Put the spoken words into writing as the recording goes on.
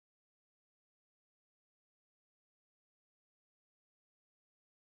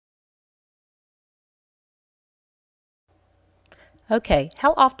Okay,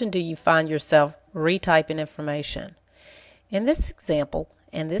 how often do you find yourself retyping information? In this example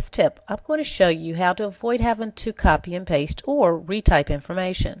and this tip, I'm going to show you how to avoid having to copy and paste or retype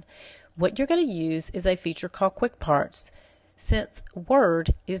information. What you're going to use is a feature called Quick Parts. Since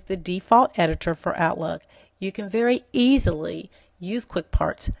Word is the default editor for Outlook, you can very easily use Quick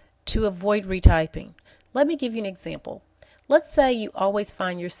Parts to avoid retyping. Let me give you an example. Let's say you always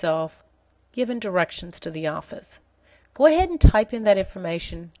find yourself given directions to the office. Go ahead and type in that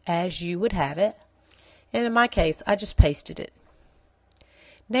information as you would have it. And in my case, I just pasted it.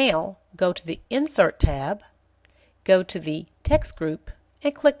 Now, go to the Insert tab, go to the Text group,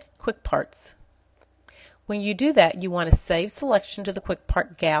 and click Quick Parts. When you do that, you want to save selection to the Quick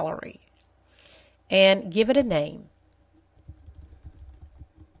Part gallery and give it a name.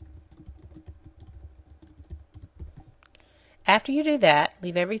 After you do that,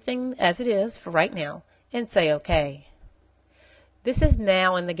 leave everything as it is for right now and say OK. This is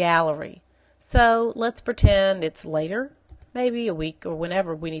now in the gallery. So let's pretend it's later, maybe a week or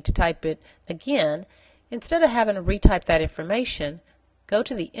whenever we need to type it again. Instead of having to retype that information, go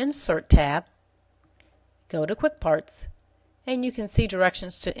to the Insert tab, go to Quick Parts, and you can see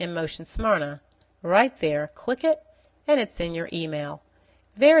directions to InMotion Smyrna. Right there, click it, and it's in your email.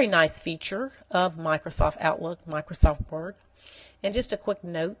 Very nice feature of Microsoft Outlook, Microsoft Word. And just a quick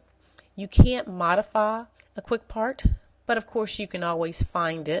note, you can't modify a Quick Part, but of course you can always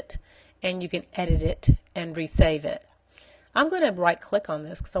find it and you can edit it and resave it. I'm going to right click on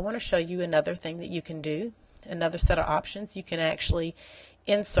this because I want to show you another thing that you can do, another set of options. You can actually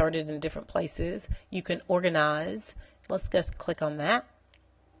insert it in different places. You can organize. Let's just click on that.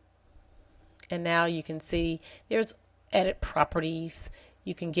 And now you can see there's edit properties.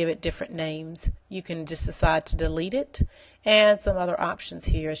 You can give it different names. You can just decide to delete it. And some other options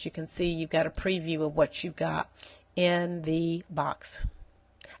here. As you can see, you've got a preview of what you've got in the box.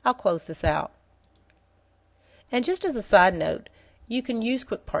 I'll close this out. And just as a side note, you can use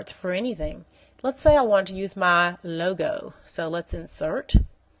Quick Parts for anything. Let's say I want to use my logo. So let's insert,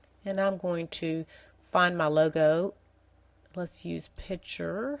 and I'm going to find my logo. Let's use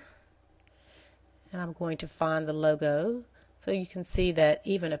picture, and I'm going to find the logo. So you can see that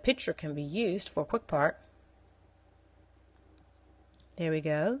even a picture can be used for a Quick Part. There we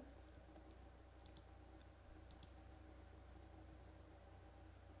go.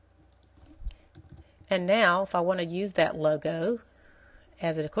 And now if I want to use that logo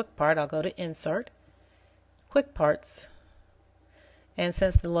as a Quick Part, I'll go to Insert, Quick Parts, and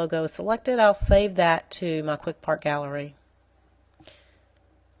since the logo is selected, I'll save that to my Quick Part gallery.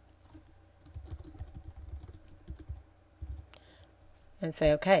 And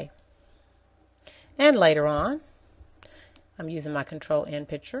say OK. And later on, I'm using my Control N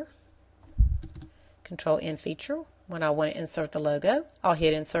picture, Control N feature. When I want to insert the logo, I'll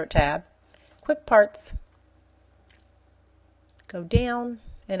hit Insert tab, Quick Parts, go down,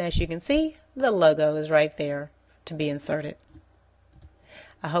 and as you can see, the logo is right there to be inserted.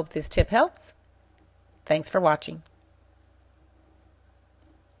 I hope this tip helps. Thanks for watching.